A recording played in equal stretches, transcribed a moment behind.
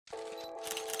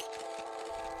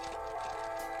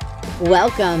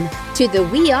Welcome to the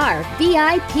We Are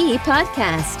VIP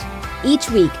podcast.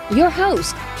 Each week, your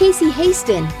host, Casey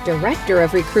Haston, Director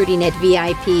of Recruiting at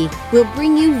VIP, will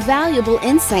bring you valuable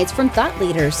insights from thought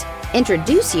leaders,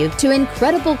 introduce you to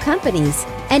incredible companies,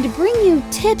 and bring you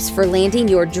tips for landing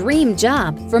your dream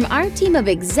job from our team of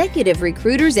executive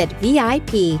recruiters at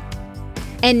VIP.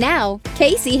 And now,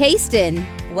 Casey Haston.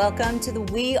 Welcome to the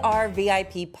We Are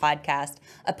VIP podcast,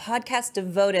 a podcast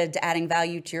devoted to adding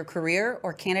value to your career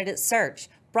or candidate search,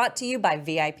 brought to you by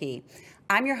VIP.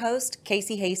 I'm your host,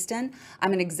 Casey Haston.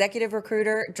 I'm an executive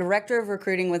recruiter, director of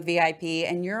recruiting with VIP,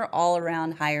 and your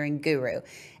all-around hiring guru.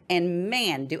 And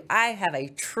man, do I have a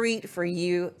treat for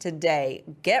you today.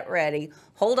 Get ready,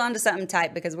 hold on to something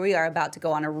tight because we are about to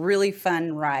go on a really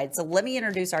fun ride. So let me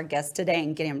introduce our guest today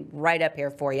and get him right up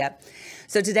here for you.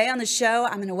 So today on the show,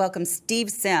 I'm going to welcome Steve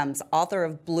Sims, author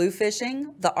of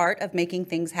Bluefishing, The Art of Making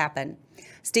Things Happen.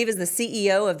 Steve is the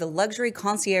CEO of the luxury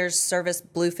concierge service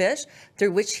Bluefish,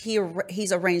 through which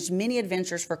he's arranged many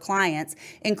adventures for clients,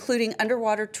 including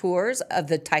underwater tours of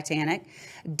the Titanic,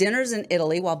 dinners in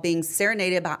Italy while being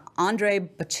serenaded by Andre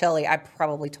Bocelli, I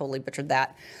probably totally butchered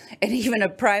that, and even a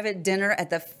private dinner at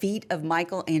the feet of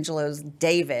Michelangelo's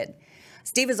David.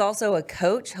 Steve is also a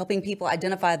coach, helping people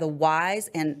identify the whys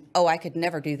and, oh, I could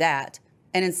never do that,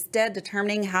 and instead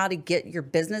determining how to get your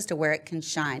business to where it can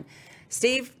shine.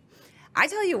 Steve, I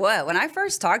tell you what, when I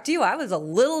first talked to you, I was a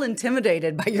little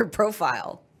intimidated by your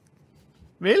profile.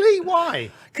 Really?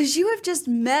 Why? Because you have just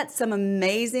met some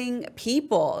amazing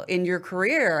people in your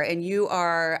career, and you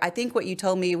are, I think what you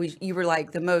told me, you were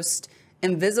like the most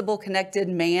invisible connected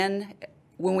man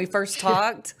when we first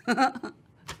talked.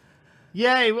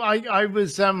 Yeah, I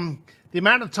was, the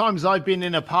amount of times I've been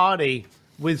in a party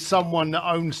with someone that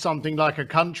owns something like a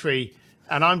country,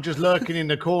 and I'm just lurking in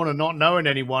the corner, not knowing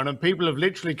anyone. And people have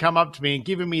literally come up to me and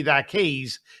given me their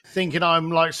keys, thinking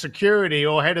I'm like security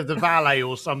or head of the valet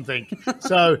or something.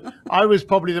 So I was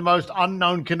probably the most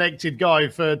unknown connected guy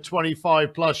for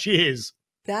 25 plus years.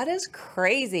 That is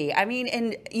crazy. I mean,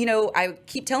 and you know, I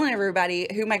keep telling everybody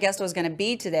who my guest was going to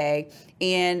be today,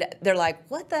 and they're like,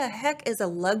 what the heck is a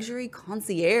luxury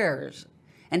concierge?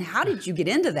 And how did you get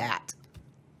into that?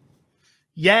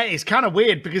 Yeah, it's kind of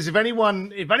weird because if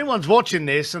anyone's watching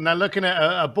this and they're looking at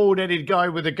a bald-headed guy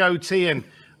with a goatee and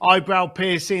eyebrow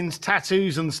piercings,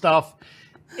 tattoos and stuff,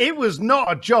 it was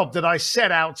not a job that I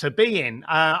set out to be in.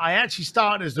 I actually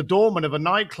started as the doorman of a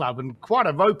nightclub, and quite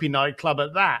a ropey nightclub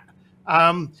at that.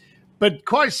 But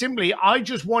quite simply, I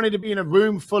just wanted to be in a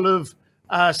room full of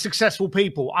successful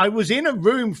people. I was in a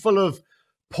room full of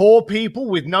poor people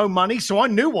with no money, so I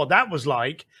knew what that was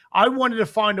like. I wanted to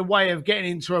find a way of getting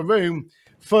into a room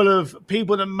full of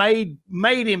people that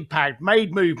made impact,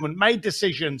 made movement, made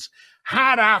decisions,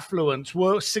 had affluence,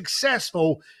 were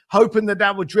successful, hoping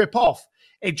that would drip off.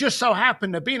 It just so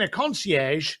happened that being a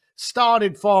concierge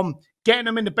started from getting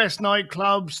them in the best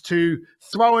nightclubs to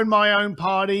throwing my own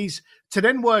parties to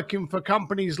then working for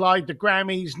companies like the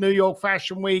Grammys, New York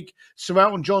Fashion Week, Sir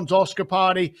Elton John's Oscar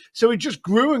party. So it just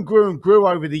grew and grew and grew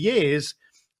over the years.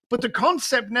 But the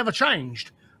concept never changed.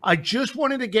 I just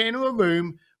wanted to get into a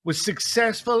room with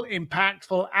successful,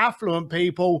 impactful, affluent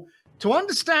people to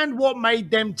understand what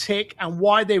made them tick and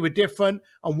why they were different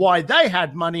and why they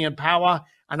had money and power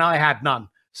and I had none.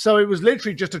 So it was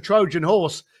literally just a Trojan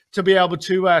horse to be able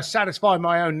to satisfy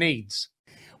my own needs.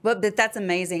 Well, but that's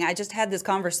amazing. I just had this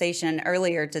conversation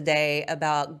earlier today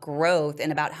about growth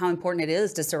and about how important it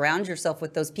is to surround yourself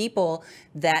with those people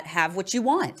that have what you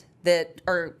want, that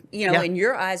are, you know, in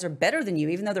your eyes are better than you,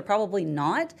 even though they're probably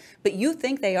not, but you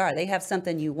think they are. They have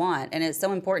something you want. And it's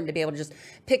so important to be able to just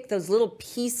pick those little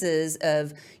pieces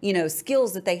of, you know,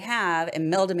 skills that they have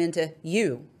and meld them into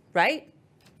you, right?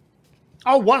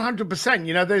 Oh, 100%.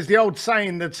 You know, there's the old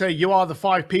saying that you are the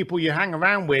 5 people you hang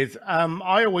around with.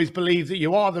 I always believe that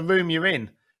you are the room you're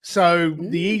in. So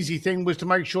the easy thing was to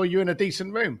make sure you're in a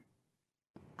decent room.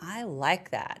 I like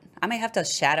that. I may have to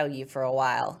shadow you for a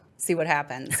while, see what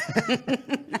happens.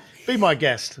 Be my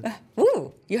guest.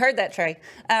 Ooh, you heard that, Trey.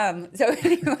 So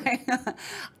anyway,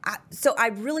 so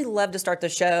I'd really love to start the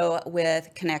show with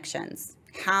connections.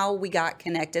 How we got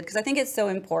connected, because I think it's so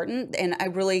important, and I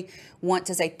really want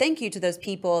to say thank you to those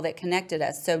people that connected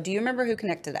us. So do you remember who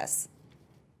connected us?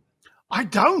 I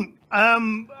don't.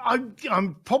 I'm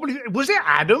probably, was it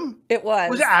Adam? It was.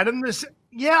 Was it Adam?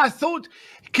 Yeah, I thought,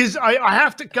 because I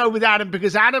have to go with Adam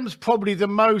because Adam's probably the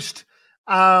most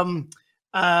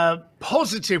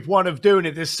positive one of doing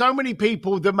it. There's so many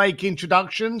people that make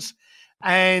introductions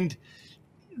and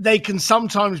they can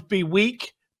sometimes be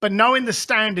weak, but knowing the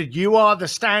standard you are, the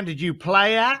standard you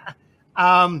play at,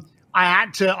 I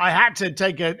had to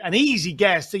take an easy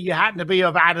guess that you happen to be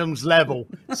of Adam's level.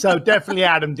 So definitely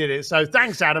Adam did it. So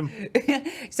thanks, Adam.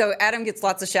 So Adam gets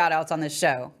lots of shout outs on this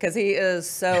show because he is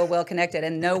so well connected,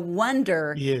 and no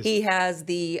wonder he has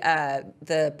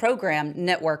the program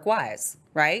Network Wise,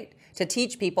 right? To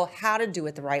teach people how to do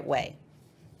it the right way.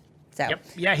 So. Yep.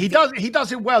 Yeah, he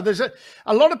does it well. There's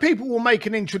a lot of people will make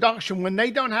an introduction when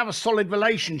they don't have a solid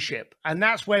relationship, and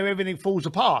that's where everything falls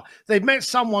apart. They've met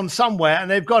someone somewhere and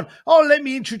they've gone, oh, let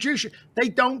me introduce you. They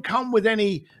don't come with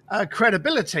any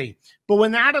credibility. But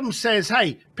when Adam says,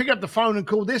 hey, pick up the phone and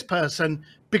call this person,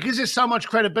 because there's so much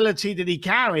credibility that he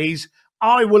carries,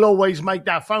 I will always make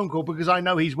that phone call because I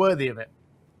know he's worthy of it.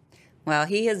 Well,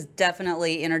 he has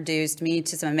definitely introduced me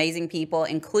to some amazing people,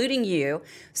 including you.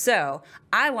 So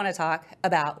I want to talk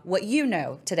about what you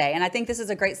know today. And I think this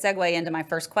is a great segue into my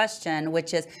first question,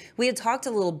 which is we had talked a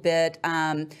little bit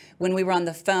when we were on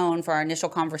the phone for our initial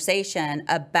conversation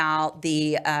about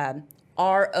the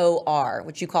ROR,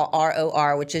 which you call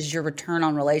ROR, which is your return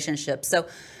on relationships. So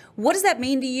what does that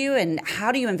mean to you, and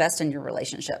how do you invest in your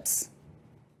relationships?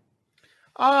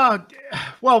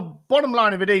 Well, bottom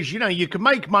line of it is, you can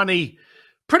make money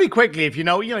pretty quickly if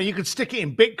you could stick it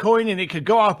in Bitcoin and it could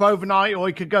go up overnight or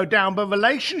it could go down. But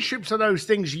relationships are those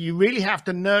things you really have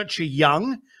to nurture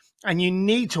young, and you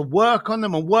need to work on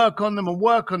them and work on them and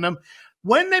work on them.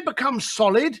 When they become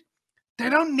solid, they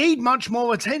don't need much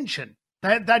more attention.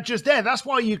 They're just there. That's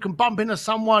why you can bump into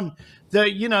someone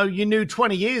that you knew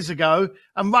 20 years ago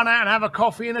and run out and have a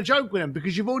coffee and a joke with them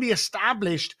because you've already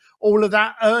established all of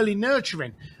that early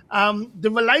nurturing.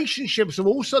 The relationships are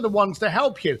also the ones that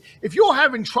help you. If you're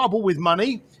having trouble with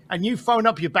money and you phone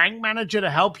up your bank manager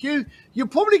to help you, you're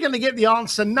probably going to get the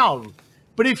answer no.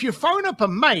 But if you phone up a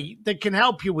mate that can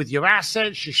help you with your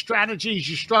assets, your strategies,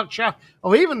 your structure,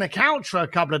 or even the couch for a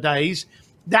couple of days,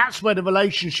 that's where the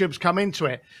relationships come into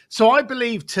it. So I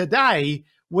believe today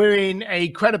we're in a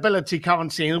credibility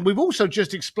currency, and we've also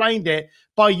just explained it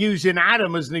by using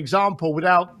Adam as an example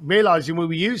without realizing we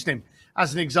were using him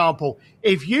as an example.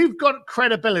 If you've got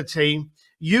credibility,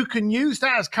 you can use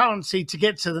that as currency to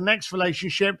get to the next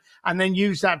relationship and then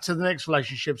use that to the next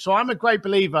relationship. So I'm a great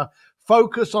believer,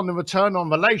 focus on the return on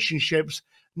relationships,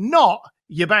 not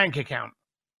your bank account.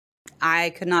 I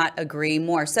could not agree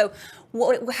more. So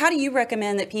how do you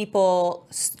recommend that people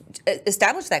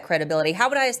establish that credibility? How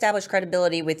would I establish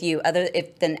credibility with you other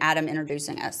than Adam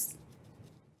introducing us?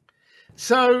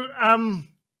 So I'm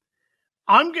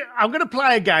going to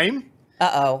play a game.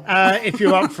 Uh-oh. If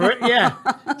you're up for it. Yeah.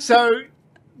 So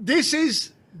this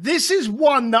is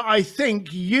one that I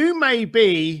think you may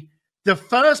be the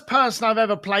first person I've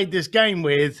ever played this game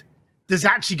with that's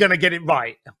actually going to get it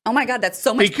right. Oh my God, that's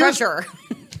so much pressure.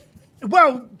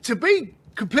 Well, to be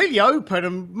completely open,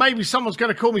 and maybe someone's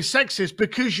going to call me sexist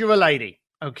because you're a lady,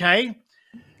 okay?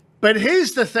 But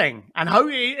here's the thing, and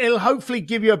it'll hopefully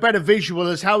give you a better visual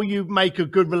as how you make a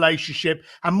good relationship,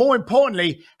 and more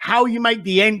importantly, how you make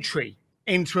the entry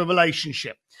into a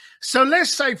relationship. So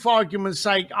let's say, for argument's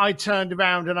sake, I turned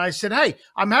around and I said, hey,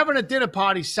 I'm having a dinner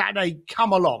party Saturday,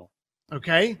 come along,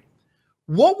 okay?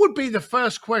 What would be the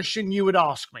first question you would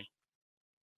ask me?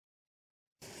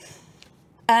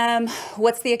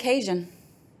 What's the occasion?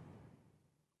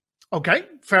 Okay,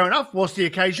 fair enough. What's the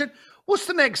occasion? What's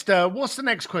the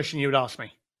next question you would ask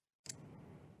me?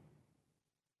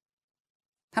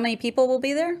 How many people will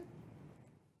be there?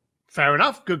 Fair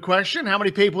enough. Good question. How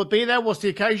many people would be there? What's the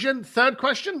occasion? Third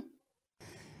question?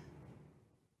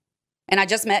 And I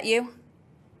just met you?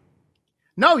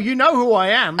 No, you know who I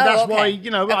am. That's okay.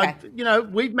 why,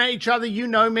 we've met each other. You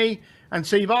know me. And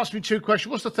so you've asked me two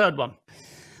questions. What's the third one?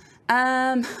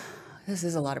 This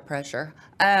is a lot of pressure.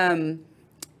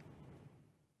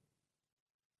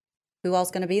 Who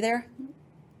else going to be there?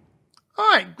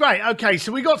 All right, great. Okay,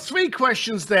 so we got three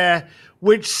questions there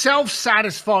which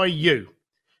self-satisfy you.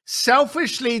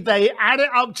 Selfishly, they add it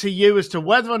up to you as to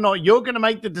whether or not you're going to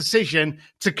make the decision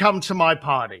to come to my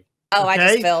party. Oh, okay? I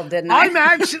just failed, didn't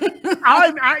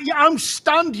I? I'm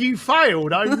stunned you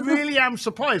failed. I really am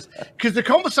surprised because the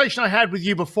conversation I had with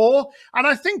you before, and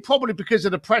I think probably because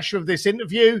of the pressure of this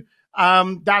interview,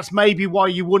 that's maybe why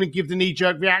you wouldn't give the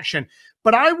knee-jerk reaction.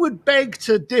 But I would beg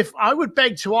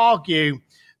to argue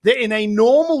that in a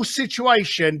normal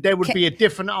situation, there would be a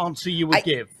different answer you would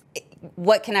give.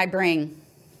 What can I bring?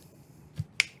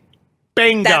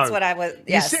 Bingo. That's what I was.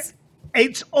 Yes.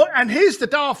 And here's the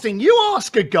daft thing. You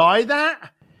ask a guy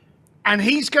that, and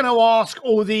he's going to ask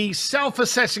all these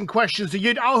self-assessing questions.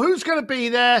 Who's going to be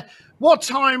there? What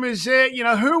time is it?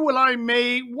 Who will I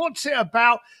meet? What's it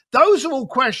about? Those are all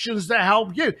questions that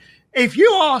help you. If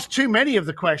you ask too many of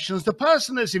the questions, the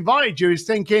person that's invited you is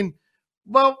thinking,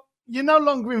 well, you're no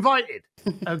longer invited.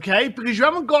 Okay, because you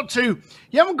haven't got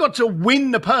to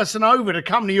win the person over to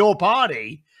come to your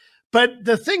party. But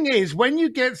the thing is, when you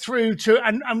get through to,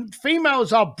 and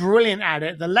females are brilliant at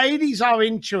it, the ladies are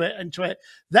into it,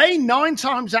 they 9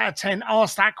 times out of 10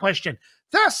 ask that question.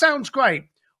 That sounds great.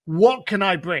 What can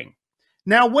I bring?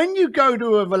 Now, when you go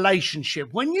to a relationship,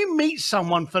 when you meet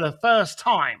someone for the first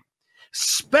time,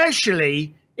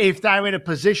 especially if they're in a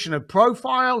position of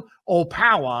profile or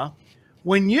power,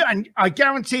 and I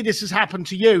guarantee this has happened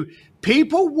to you,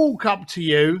 people walk up to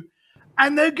you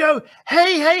and they go,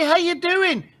 hey, how you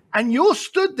doing? And you're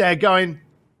stood there going,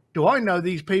 do I know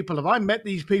these people? Have I met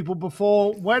these people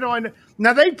before? Where do I know?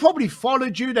 Now, they probably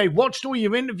followed you. They watched all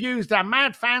your interviews. They're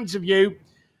mad fans of you.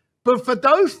 But for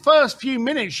those first few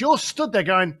minutes, you're stood there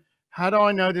going, how do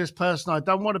I know this person? I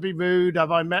don't want to be rude.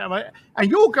 Have I met them? And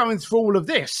you're going through all of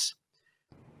this.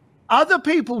 Other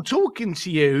people talking to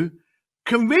you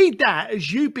can read that as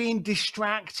you being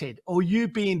distracted or you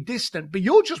being distant, but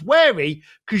you're just wary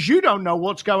because you don't know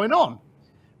what's going on.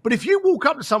 But if you walk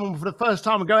up to someone for the first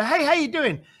time and go, hey, how you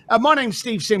doing? My name's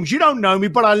Steve Sims. You don't know me,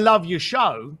 but I love your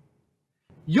show.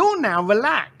 You're now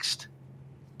relaxed.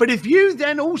 But if you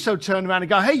then also turn around and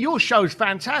go, hey, your show's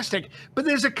fantastic, but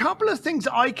there's a couple of things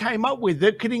that I came up with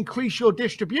that could increase your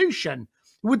distribution.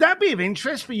 Would that be of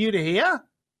interest for you to hear?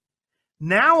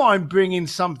 Now I'm bringing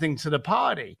something to the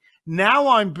party. Now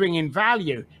I'm bringing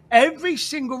value. Every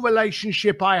single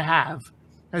relationship I have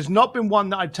has not been one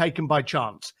that I've taken by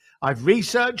chance. I've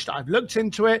researched, I've looked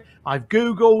into it, I've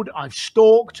Googled, I've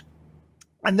stalked,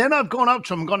 and then I've gone up to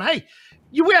them and gone, hey,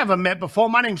 we haven't met before.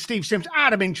 My name's Steve Sims.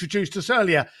 Adam introduced us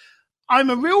earlier. I'm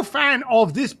a real fan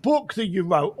of this book that you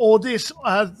wrote, or this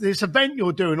event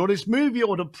you're doing, or this movie,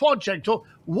 or the project, or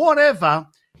whatever.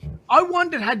 I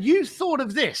wondered, had you thought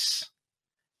of this?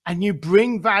 And you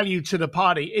bring value to the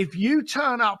party. If you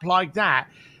turn up like that,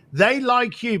 they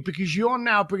like you because you're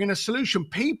now bringing a solution.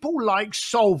 People like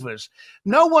solvers.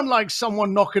 No one likes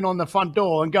someone knocking on the front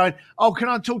door and going, oh, can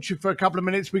I talk to you for a couple of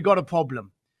minutes? We got a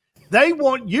problem.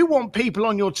 You want people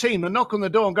on your team that knock on the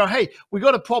door and go, hey, we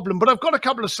got a problem, but I've got a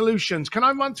couple of solutions. Can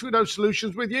I run through those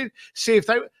solutions with you? See if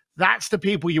that's the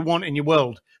people you want in your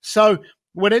world. So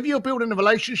whenever you're building a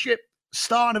relationship,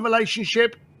 starting a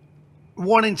relationship,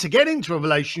 wanting to get into a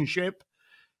relationship,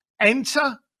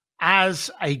 enter as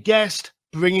a guest,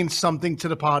 bringing something to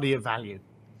the party of value.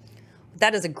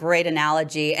 That is a great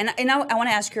analogy. And I want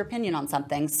to ask your opinion on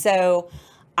something. So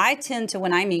I tend to,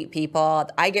 when I meet people,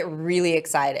 I get really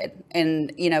excited,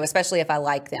 and, especially if I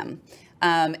like them.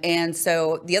 And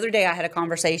so the other day I had a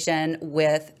conversation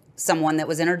with someone that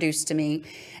was introduced to me,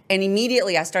 and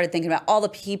immediately I started thinking about all the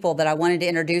people that I wanted to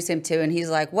introduce him to. And he's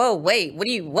like, whoa, wait,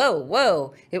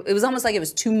 whoa. It was almost like it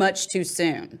was too much too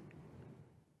soon.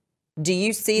 Do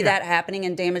you see that happening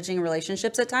and damaging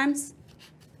relationships at times?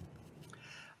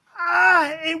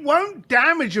 It won't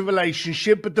damage a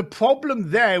relationship, but the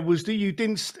problem there was that you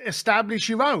didn't establish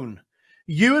your own.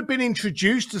 You had been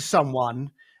introduced to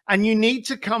someone, and you need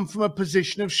to come from a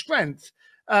position of strength.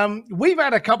 We've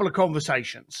had a couple of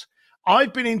conversations.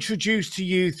 I've been introduced to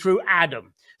you through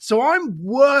Adam. So I'm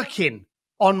working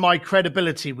on my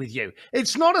credibility with you.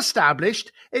 It's not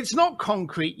established. It's not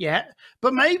concrete yet,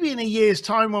 but maybe in a year's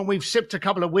time when we've sipped a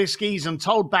couple of whiskeys and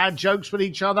told bad jokes with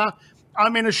each other,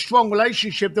 I'm in a strong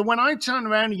relationship that when I turn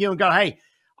around to you and go, hey,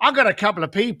 I got a couple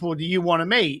of people that you want to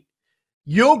meet,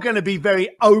 you're going to be very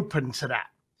open to that.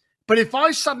 But if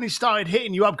I suddenly started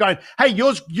hitting you up going, hey,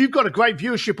 you've got a great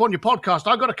viewership on your podcast,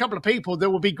 I've got a couple of people that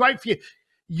will be great for you,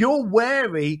 you're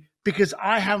wary because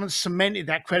I haven't cemented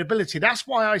that credibility. That's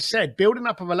why I said building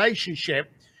up a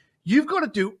relationship, you've got to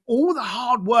do all the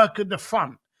hard work at the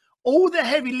front, all the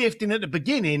heavy lifting at the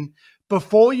beginning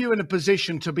before you're in a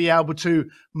position to be able to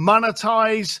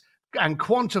monetize and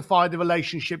quantify the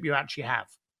relationship you actually have.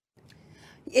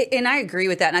 And I agree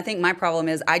with that. And I think my problem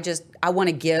is I want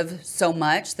to give so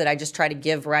much that I just try to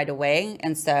give right away.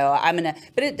 And so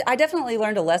I definitely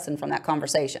learned a lesson from that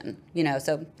conversation,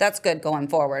 so that's good going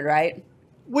forward, right?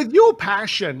 With your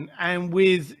passion and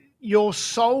with your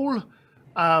sole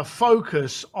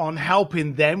focus on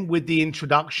helping them with the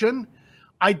introduction,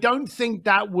 I don't think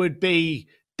that would be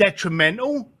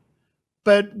detrimental.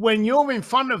 But when you're in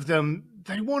front of them,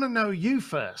 they want to know you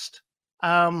first.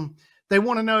 They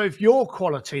want to know if you're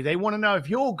quality. They want to know if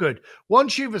you're good.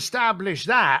 Once you've established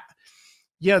that,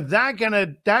 they're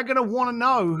gonna want to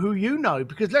know who you know.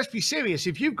 Because let's be serious,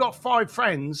 if you've got 5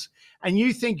 friends and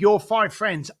you think your 5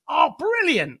 friends are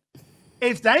brilliant,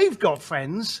 if they've got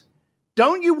friends,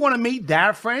 don't you want to meet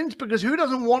their friends? Because who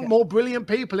doesn't want more brilliant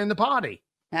people in the party?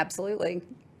 Absolutely.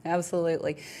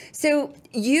 Absolutely. So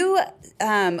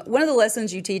one of the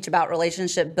lessons you teach about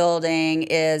relationship building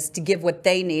is to give what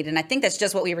they need. And I think that's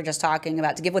just what we were just talking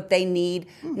about, to give what they need,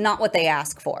 not what they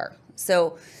ask for.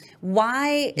 So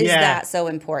why is that so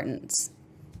important?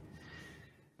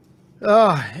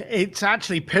 Oh, it's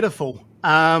actually pitiful.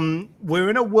 We're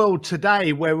in a world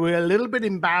today where we're a little bit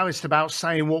embarrassed about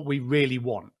saying what we really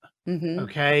want.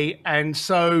 Okay. And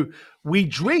so we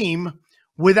dream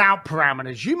without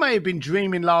parameters. You may have been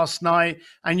dreaming last night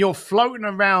and you're floating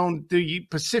around the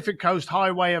Pacific Coast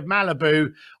Highway of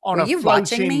Malibu on a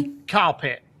floating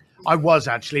carpet. I was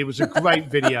actually. It was a great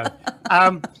video.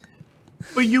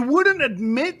 But you wouldn't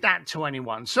admit that to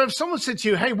anyone. So if someone said to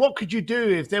you, hey, what could you do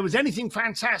if there was anything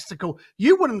fantastical?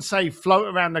 You wouldn't say float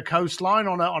around the coastline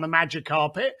on a magic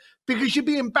carpet, because you'd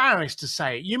be embarrassed to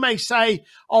say it. You may say,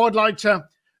 oh, I'd like to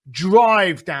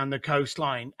drive down the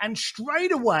coastline. And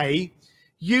straight away,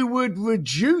 you would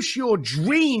reduce your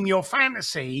dream, your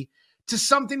fantasy, to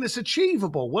something that's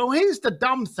achievable. Well, here's the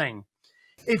dumb thing.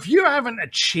 If you haven't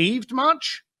achieved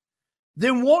much,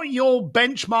 then what your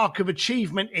benchmark of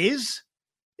achievement is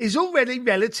already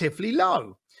relatively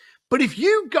low. But if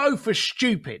you go for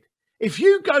stupid, if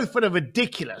you go for the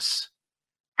ridiculous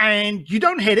and you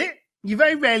don't hit it, you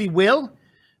very rarely will,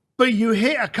 but you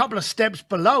hit a couple of steps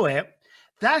below it,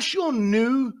 that's your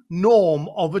new norm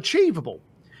of achievable.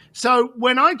 So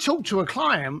when I talk to a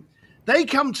client, they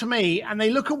come to me and they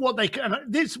look at what they can,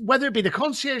 whether it be the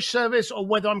concierge service or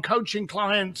whether I'm coaching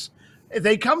clients,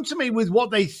 they come to me with what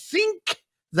they think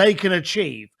they can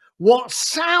achieve, what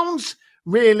sounds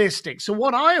realistic. So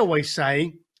what I always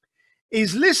say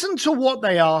is listen to what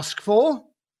they ask for,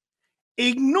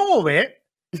 ignore it,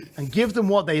 and give them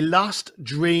what they lust,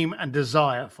 dream, and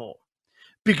desire for.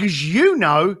 Because you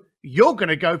know you're going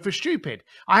to go for stupid.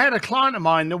 I had a client of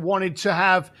mine that wanted to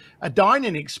have a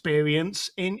dining experience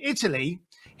in Italy.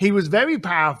 He was very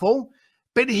powerful,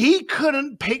 but he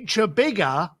couldn't picture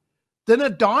bigger than a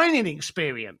dining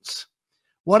experience.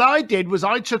 What I did was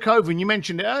I took over, and you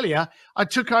mentioned it earlier, I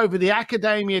took over the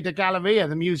Accademia di Galleria,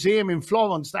 the museum in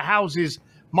Florence that houses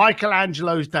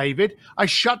Michelangelo's David. I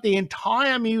shut the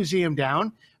entire museum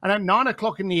down, and at 9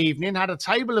 o'clock in the evening, had a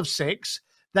table of 6.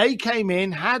 They came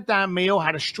in, had their meal,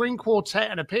 had a string quartet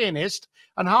and a pianist,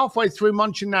 and halfway through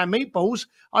munching their meatballs,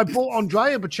 I brought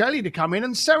Andrea Bocelli to come in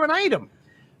and serenade them.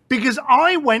 Because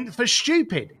I went for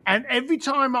stupid. And every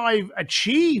time I've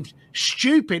achieved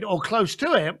stupid or close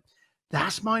to it,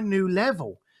 that's my new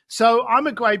level. So I'm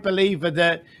a great believer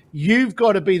that you've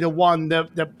got to be the one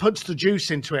that puts the juice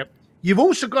into it. You've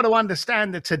also got to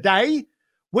understand that today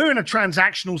we're in a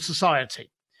transactional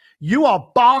society. You are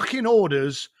barking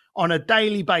orders on a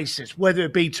daily basis, whether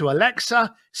it be to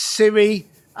Alexa, Siri,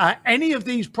 any of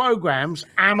these programs,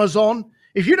 Amazon.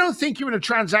 If you don't think you're in a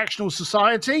transactional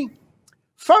society,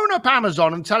 phone up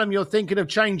Amazon and tell them you're thinking of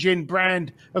changing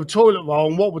brand of toilet roll,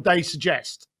 and what would they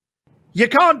suggest? You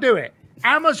can't do it.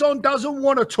 Amazon doesn't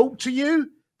want to talk to you.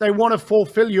 They want to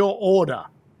fulfill your order.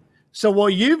 So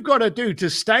what you've got to do to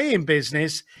stay in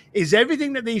business is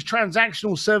everything that these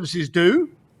transactional services do,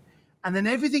 and then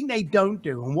everything they don't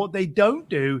do. And what they don't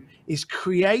do is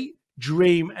create,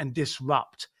 dream, and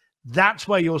disrupt. That's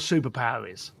where your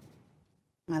superpower is.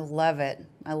 I love it.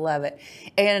 I love it.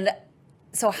 And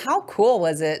so how cool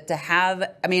was it to have,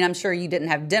 I mean, I'm sure you didn't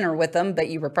have dinner with them, but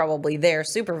you were probably there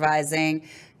supervising,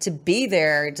 to be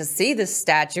there, to see the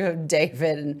statue of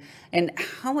David, and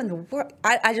how in the world,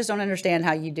 I just don't understand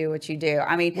how you do what you do.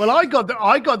 I mean, well, I got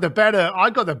the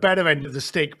better end of the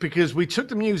stick, because we took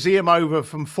the museum over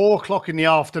from 4 o'clock in the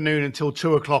afternoon until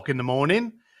 2 o'clock in the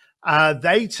morning.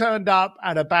 They turned up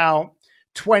at about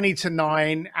 20 to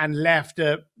 9 and left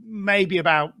at maybe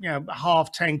about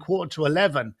 10:30,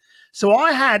 11:15. So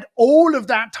I had all of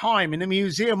that time in the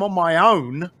museum on my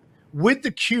own with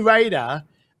the curator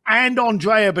and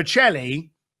Andrea Bocelli,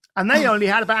 and they only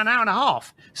had about an hour and a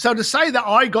half. So to say that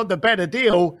I got the better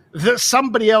deal that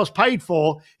somebody else paid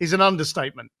for is an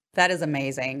understatement. That is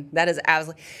amazing. That is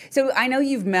absolutely. So I know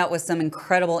you've met with some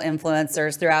incredible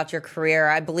influencers throughout your career.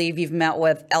 I believe you've met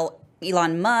with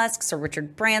Elon Musk, Sir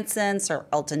Richard Branson, Sir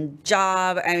Elton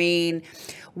John. I mean,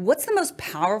 what's the most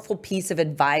powerful piece of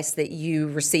advice that you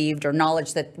received, or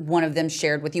knowledge that one of them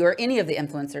shared with you, or any of the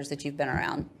influencers that you've been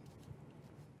around?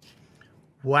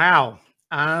 Wow.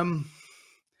 I'll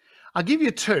give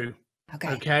you 2.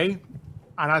 Okay.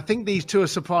 And I think these 2 will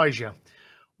surprise you.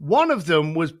 One of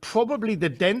them was probably the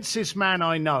densest man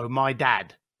I know, my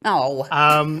dad. Oh.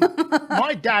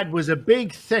 My dad was a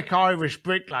big, thick Irish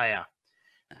bricklayer.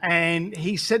 And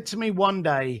he said to me one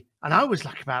day, and I was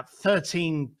like about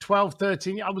 12,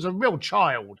 13, I was a real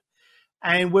child.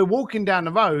 and we're walking down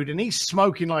the road, and he's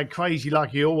smoking like crazy,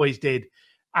 like he always did.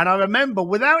 And I remember,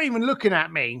 without even looking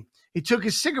at me, he took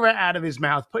his cigarette out of his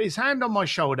mouth, put his hand on my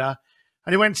shoulder,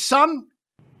 and he went, "Son,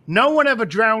 no one ever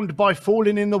drowned by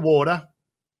falling in the water.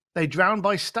 They drown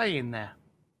by staying there."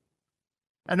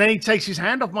 And then he takes his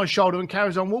hand off my shoulder and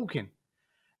carries on walking.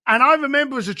 And I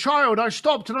remember as a child, I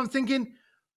stopped and I'm thinking,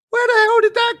 where the hell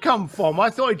did that come from?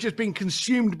 I thought he'd just been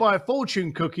consumed by a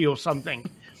fortune cookie or something.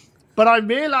 But I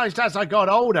realized as I got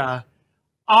older,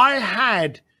 I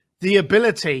had the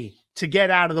ability to get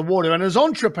out of the water. And as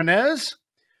entrepreneurs,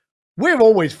 we're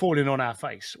always falling on our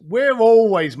face. We're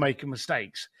always making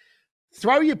mistakes.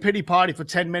 Throw your pity party for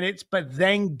 10 minutes, but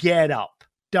then get up.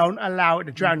 Don't allow it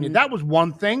to drown you. That was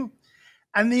one thing.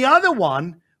 And the other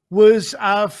one was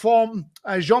from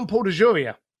Jean-Paul de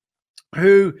Jourier,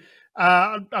 who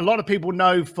a lot of people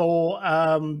know for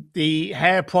the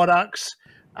hair products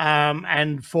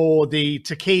and for the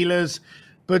tequilas.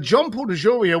 But Jean-Paul de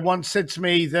Jourier once said to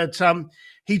me that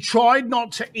he tried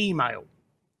not to email.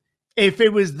 If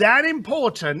it was that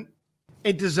important,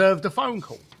 it deserved a phone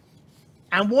call.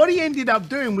 And what he ended up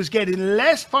doing was getting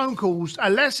less phone calls,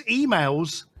 less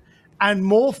emails, and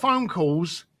more phone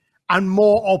calls and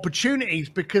more opportunities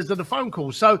because of the phone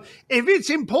calls. So if it's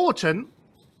important,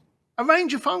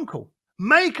 arrange a phone call.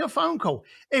 Make a phone call.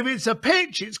 If it's a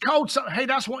pitch, it's cold. So, hey,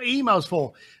 that's what email's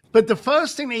for. But the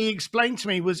first thing that he explained to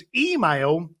me was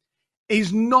email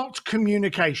is not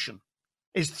communication.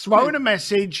 It's throwing a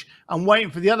message and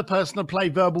waiting for the other person to play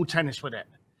verbal tennis with it.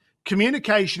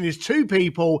 Communication is two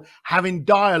people having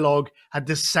dialogue at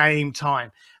the same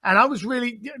time. And I was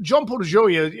really, Jean-Paul de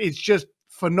Jourier is just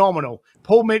phenomenal.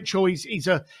 Paul Mitchell, he's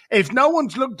a, if no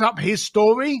one's looked up his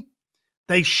story,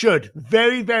 they should.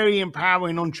 Very, very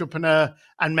empowering entrepreneur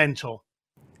and mentor.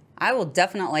 I will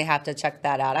definitely have to check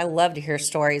that out. I love to hear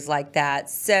stories like that.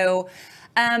 So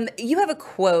you have a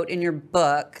quote in your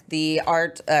book, The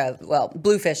Art,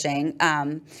 Bluefishing,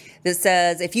 that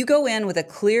says, if you go in with a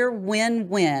clear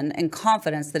win-win and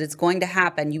confidence that it's going to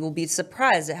happen, you will be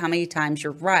surprised at how many times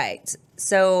you're right.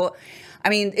 So, I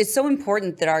mean, it's so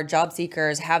important that our job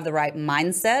seekers have the right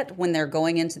mindset when they're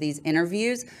going into these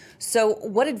interviews. So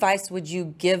what advice would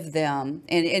you give them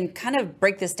and kind of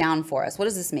break this down for us? What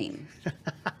does this mean?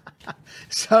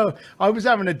 So I was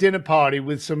having a dinner party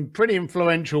with some pretty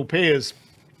influential peers,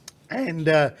 and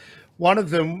one of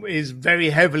them is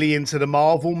very heavily into the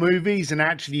Marvel movies and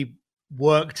actually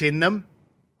worked in them.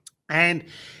 And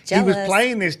Jealous. He was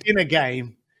playing this dinner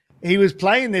game. He was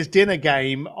playing this dinner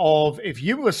game of, if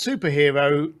you were a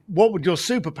superhero, what would your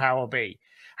superpower be?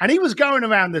 And he was going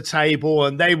around the table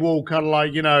and they were all kind of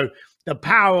like, you know, the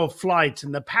power of flight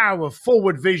and the power of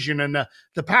forward vision and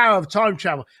the power of time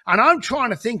travel. And I'm trying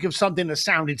to think of something that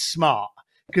sounded smart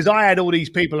because I had all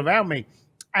these people around me.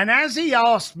 And as he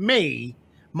asked me,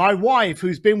 my wife,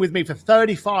 who's been with me for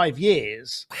 35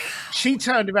 years, she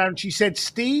turned around and she said,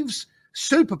 Steve's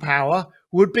superpower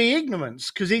would be ignorance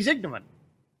because he's ignorant.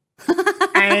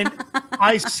 And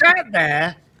I sat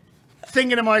there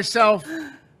thinking to myself,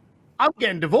 I'm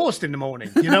getting divorced in the morning.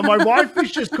 You know, my wife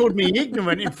has just called me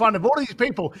ignorant in front of all these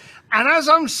people. And as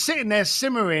I'm sitting there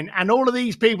simmering and all of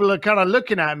these people are kind of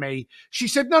looking at me, she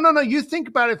said, no, you think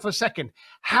about it for a second.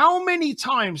 How many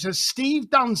times has Steve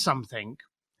done something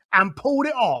and pulled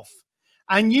it off?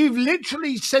 And you've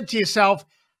literally said to yourself,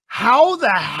 how the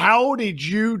hell did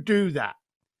you do that?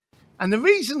 And the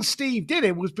reason Steve did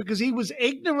it was because he was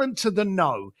ignorant to the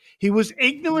no. He was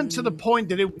ignorant to the point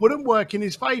that it wouldn't work in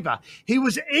his favor. He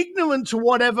was ignorant to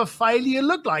whatever failure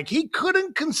looked like. He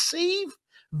couldn't conceive,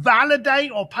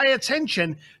 validate, or pay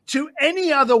attention to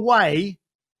any other way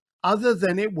other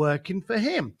than it working for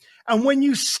him. And when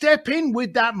you step in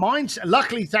with that mindset,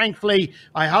 luckily, thankfully,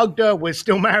 I hugged her. We're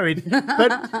still married.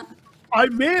 But I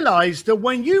realized that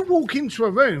when you walk into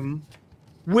a room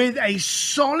with a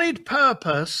solid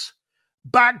purpose,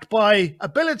 backed by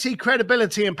ability,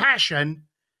 credibility, and passion,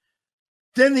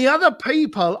 then the other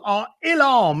people are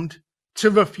ill-armed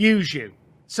to refuse you.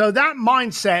 So that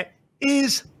mindset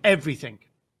is everything.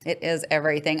 It is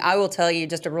everything. I will tell you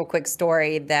just a real quick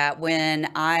story that when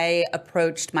I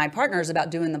approached my partners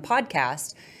about doing the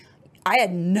podcast, I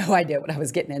had no idea what I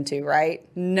was getting into, right?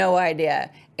 No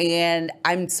idea. And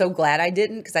I'm so glad I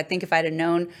didn't, because I think if I'd have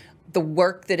known the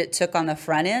work that it took on the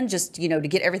front end, just, you know, to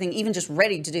get everything even just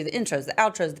ready to do the intros, the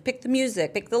outros, to pick the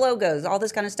music, pick the logos, all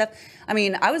this kind of stuff. I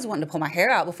mean, I was wanting to pull my hair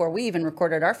out before we even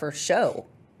recorded our first show.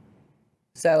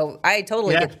 So I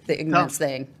totally get the ignorance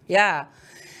thing. Yeah.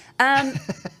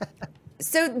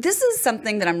 So this is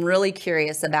something that I'm really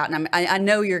curious about. And I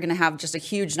know you're going to have just a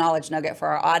huge knowledge nugget for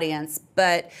our audience,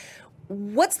 but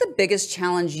What's the biggest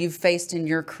challenge you've faced in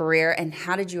your career, and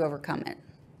how did you overcome it?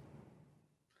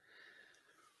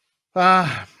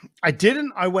 I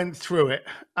didn't. I went through it.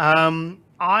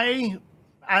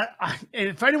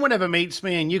 If anyone ever meets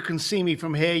me, and you can see me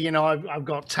from here, I've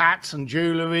got tats and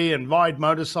jewelry and ride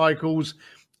motorcycles,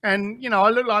 and I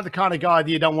look like the kind of guy that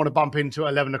you don't want to bump into at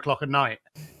 11 o'clock at night.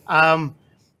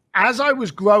 As I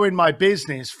was growing my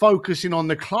business, focusing on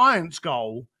the client's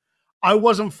goal, I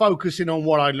wasn't focusing on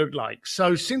what I looked like.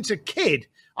 So since a kid,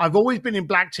 I've always been in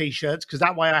black t-shirts because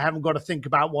that way I haven't got to think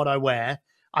about what I wear.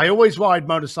 I always ride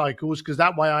motorcycles because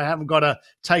that way I haven't got to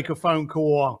take a phone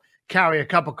call or carry a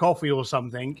cup of coffee or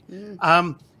something.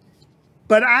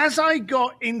 But as I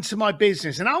got into my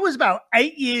business, and I was about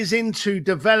 8 years into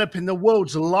developing the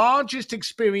world's largest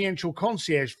experiential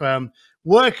concierge firm,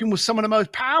 working with some of the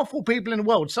most powerful people in the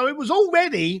world. So it was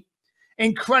already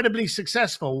incredibly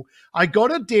successful. I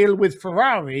got a deal with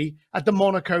Ferrari at the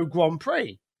Monaco Grand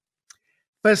Prix.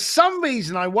 For some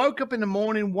reason, I woke up in the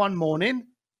morning one morning,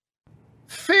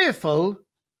 fearful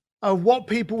of what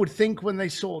people would think when they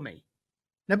saw me.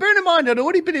 Now, bearing in mind, I'd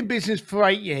already been in business for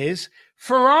 8 years.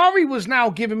 Ferrari was now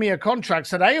giving me a contract,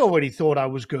 so they already thought I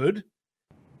was good.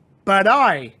 But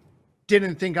I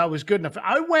didn't think I was good enough.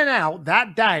 I went out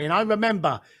that day, and I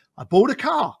remember I bought a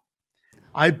car.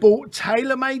 I bought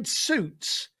tailor-made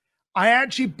suits. I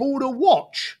actually bought a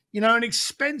watch, an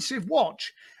expensive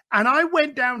watch. And I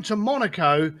went down to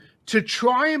Monaco to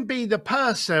try and be the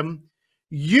person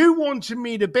you wanted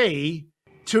me to be,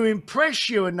 to impress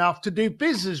you enough to do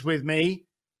business with me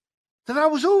that I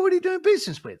was already doing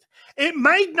business with. It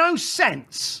made no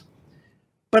sense.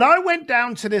 But I went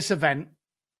down to this event,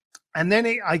 and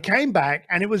then I came back,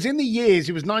 and it was in the years,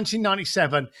 it was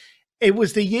 1997. It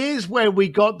was the years where we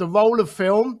got the roll of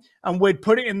film and we'd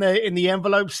put it in the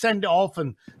envelope, send it off,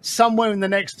 and somewhere in the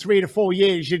next 3 to 4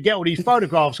 years, you'd get all these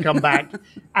photographs come back.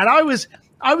 And I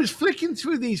was flicking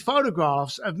through these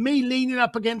photographs of me leaning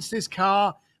up against this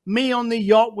car, me on the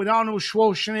yacht with Arnold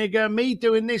Schwarzenegger, me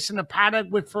doing this in a paddock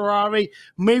with Ferrari,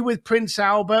 me with Prince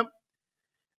Albert.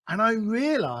 And I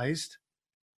realized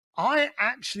I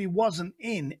actually wasn't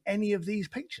in any of these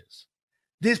pictures.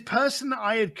 This person that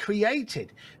I had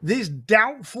created, this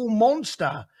doubtful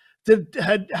monster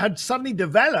that had suddenly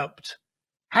developed,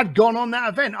 had gone on that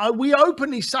event. We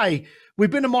openly say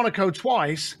we've been to Monaco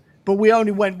twice, but we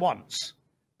only went once.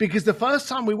 Because the first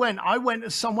time we went, I went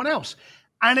as someone else.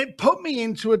 And it put me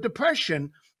into a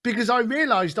depression because I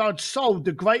realized I'd sold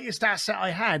the greatest asset I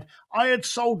had. I had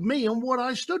sold me and what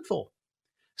I stood for.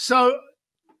 So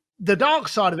the dark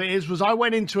side of it was I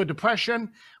went into a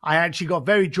depression. I actually got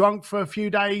very drunk for a few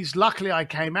days. Luckily, I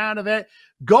came out of it,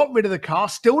 got rid of the car,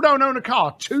 still don't own a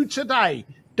car. To today,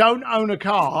 don't own a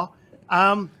car.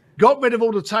 Got rid of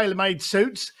all the tailor-made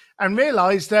suits and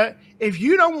realized that if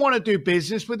you don't want to do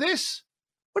business with this,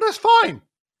 well, that's fine.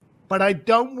 But I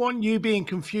don't want you being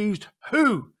confused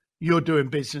who you're doing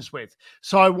business with.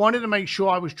 So I wanted to make sure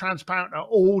I was transparent at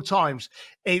all times.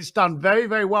 It's done very,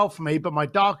 very well for me, but my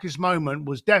darkest moment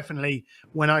was definitely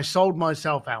when I sold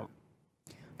myself out.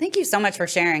 Thank you so much for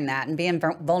sharing that and being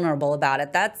vulnerable about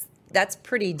it. That's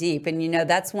pretty deep. And,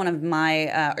 that's one of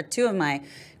my, or two of my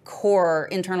core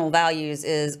internal values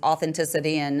is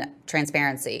authenticity and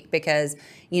transparency, because,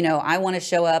 I want to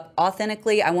show up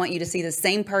authentically. I want you to see the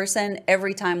same person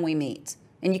every time we meet.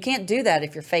 And you can't do that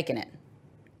if you're faking it.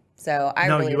 So I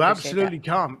really appreciate you absolutely that.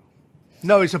 Can't.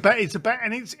 No,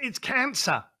 it's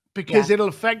cancer, because it'll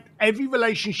affect every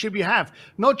relationship you have,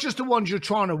 not just the ones you're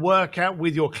trying to work out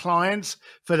with your clients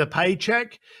for the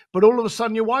paycheck, but all of a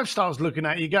sudden your wife starts looking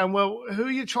at you going, well, who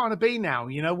are you trying to be now?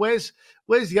 Where's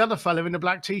the other fella in the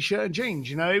black t-shirt and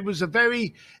jeans? It was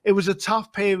a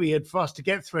tough period for us to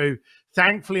get through.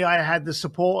 Thankfully, I had the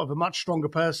support of a much stronger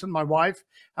person, my wife,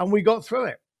 and we got through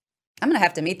it. I'm going to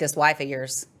have to meet this wife of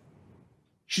yours.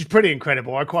 She's pretty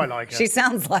incredible. I quite like her. She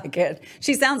sounds like it.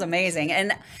 She sounds amazing.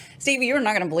 And Stevie, you're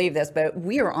not going to believe this, but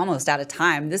we are almost out of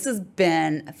time. This has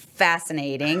been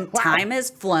fascinating. Wow. Time has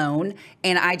flown,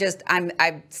 and I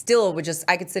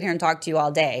could sit here and talk to you all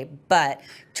day, but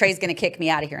Trey's going to kick me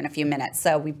out of here in a few minutes.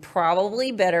 So we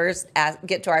probably better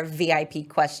get to our VIP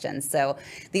questions. So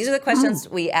these are the questions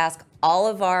we ask all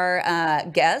of our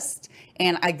guests,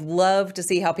 and I'd love to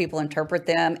see how people interpret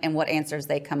them and what answers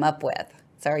they come up with.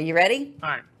 So are you ready? All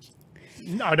right.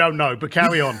 I don't know, but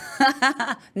carry on.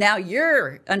 Now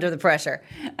you're under the pressure.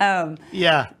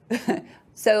 Yeah.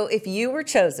 So if you were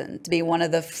chosen to be one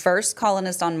of the first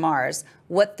colonists on Mars,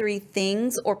 what 3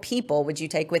 things or people would you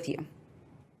take with you?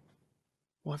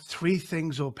 What 3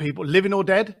 things or people? Living or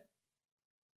dead?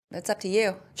 That's up to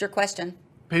you. It's your question.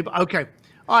 People. Okay.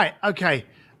 All right. Okay.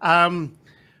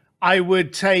 I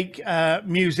would take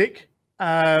music.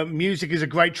 Music is a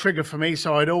great trigger for me,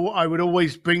 so I would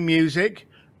always bring music.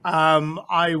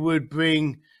 I would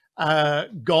bring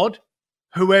God.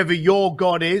 Whoever your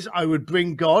God is, I would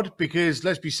bring God, because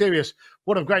let's be serious,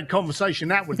 what a great conversation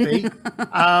that would be.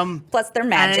 Plus they're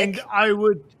magic. And I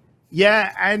would,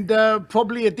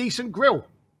 probably a decent grill.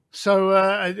 So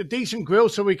a decent grill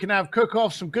so we can have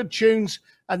cook-offs, some good tunes,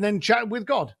 and then chat with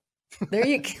God. There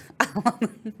you go.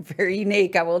 Very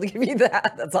unique. I will give you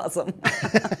that. That's awesome.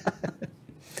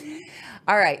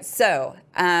 All right. So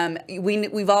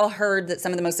we've all heard that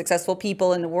some of the most successful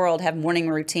people in the world have morning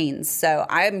routines. So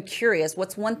I am curious,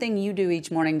 what's one thing you do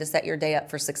each morning to set your day up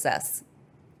for success?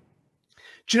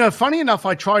 Do you know, funny enough,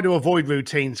 I try to avoid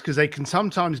routines because they can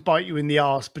sometimes bite you in the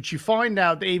arse. But you find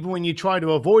out that even when you try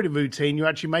to avoid a routine, you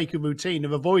actually make a routine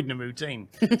of avoiding a routine.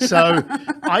 So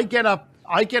I get up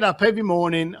every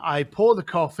morning. I pour the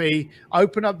coffee,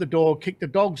 open up the door, kick the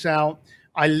dogs out.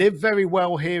 I live very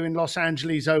well here in Los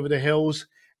Angeles over the hills,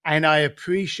 and I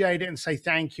appreciate it and say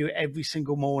thank you every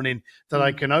single morning that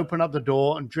I can open up the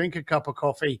door and drink a cup of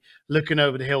coffee looking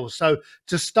over the hills. So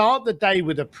to start the day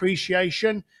with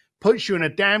appreciation puts you in a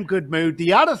damn good mood.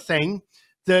 The other thing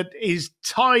that is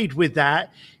tied with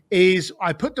that is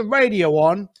I put the radio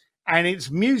on and it's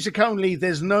music only.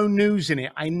 There's no news in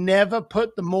it. I never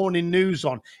put the morning news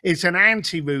on. It's an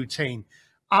anti-routine.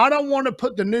 I don't want to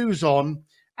put the news on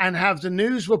and have the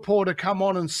news reporter come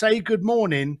on and say good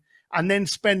morning and then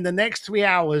spend the next 3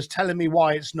 hours telling me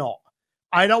why it's not.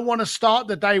 I don't want to start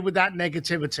the day with that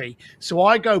negativity. So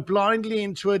I go blindly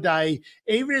into a day.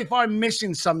 Even if I'm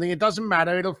missing something, it doesn't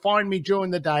matter. It'll find me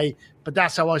during the day. But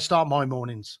that's how I start my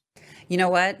mornings. You know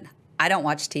what? I don't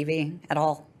watch TV at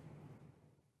all.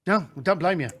 No, don't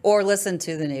blame you. Or listen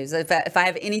to the news. If I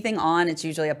have anything on, it's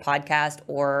usually a podcast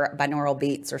or binaural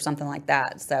beats or something like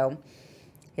that. So,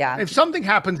 yeah. If something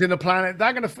happens in the planet,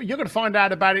 you're gonna find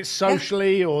out about it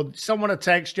socially, or someone will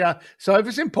text you. So if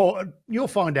it's important, you'll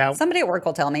find out. Somebody at work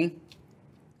will tell me,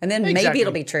 and then maybe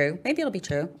it'll be true. Maybe it'll be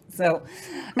true. So,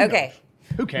 okay.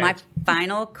 Who cares? My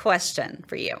final question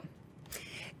for you: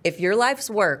 if your life's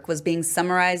work was being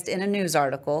summarized in a news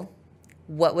article,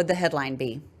 what would the headline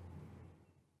be?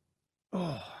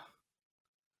 Oh,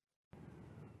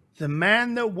 the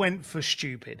man that went for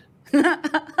stupid.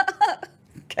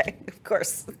 Okay, of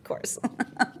course.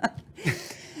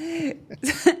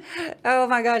 Oh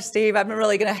my gosh, Steve, I'm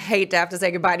really going to hate to have to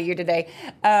say goodbye to you today.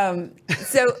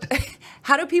 So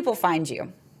how do people find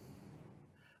you?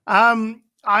 I'm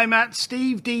at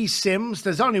Steve D. Sims.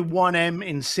 There's only one M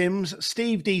in Sims.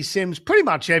 Steve D. Sims, pretty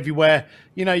much everywhere.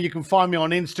 You know, you can find me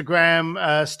on Instagram.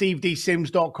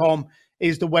 SteveDSims.com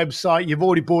is the website. You've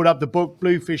already brought up the book,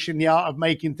 Bluefishing, The Art of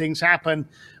Making Things Happen.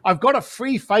 I've got a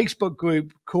free Facebook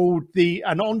group called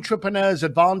An Entrepreneur's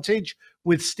Advantage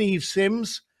with Steve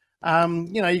Sims.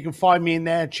 You know, you can find me in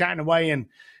there chatting away and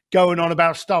going on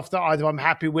about stuff that either I'm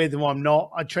happy with or I'm not.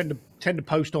 I tend to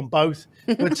post on both,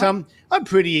 but I'm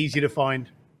pretty easy to find.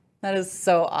 That is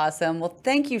so awesome. Well,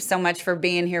 thank you so much for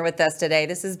being here with us today.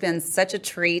 This has been such a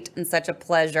treat and such a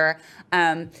pleasure.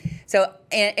 And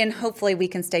hopefully we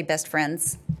can stay best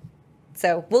friends.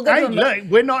 So we'll go. Look,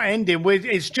 we're not ending.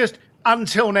 It's just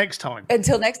until next time.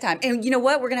 Until next time. And you know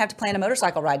what? We're going to have to plan a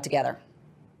motorcycle ride together.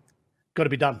 Got to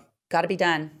be done. Got to be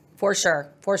done. For sure.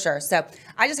 So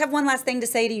I just have one last thing to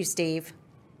say to you, Steve.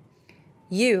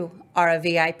 You are a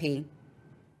VIP.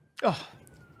 Oh,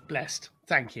 blessed.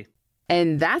 Thank you.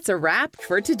 And that's a wrap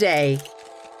for today.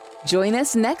 Join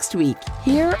us next week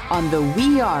here on the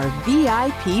We Are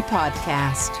VIP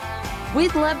podcast.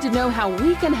 We'd love to know how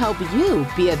we can help you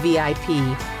be a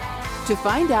VIP. To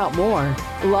find out more,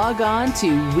 log on to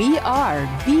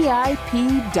wearevip.com.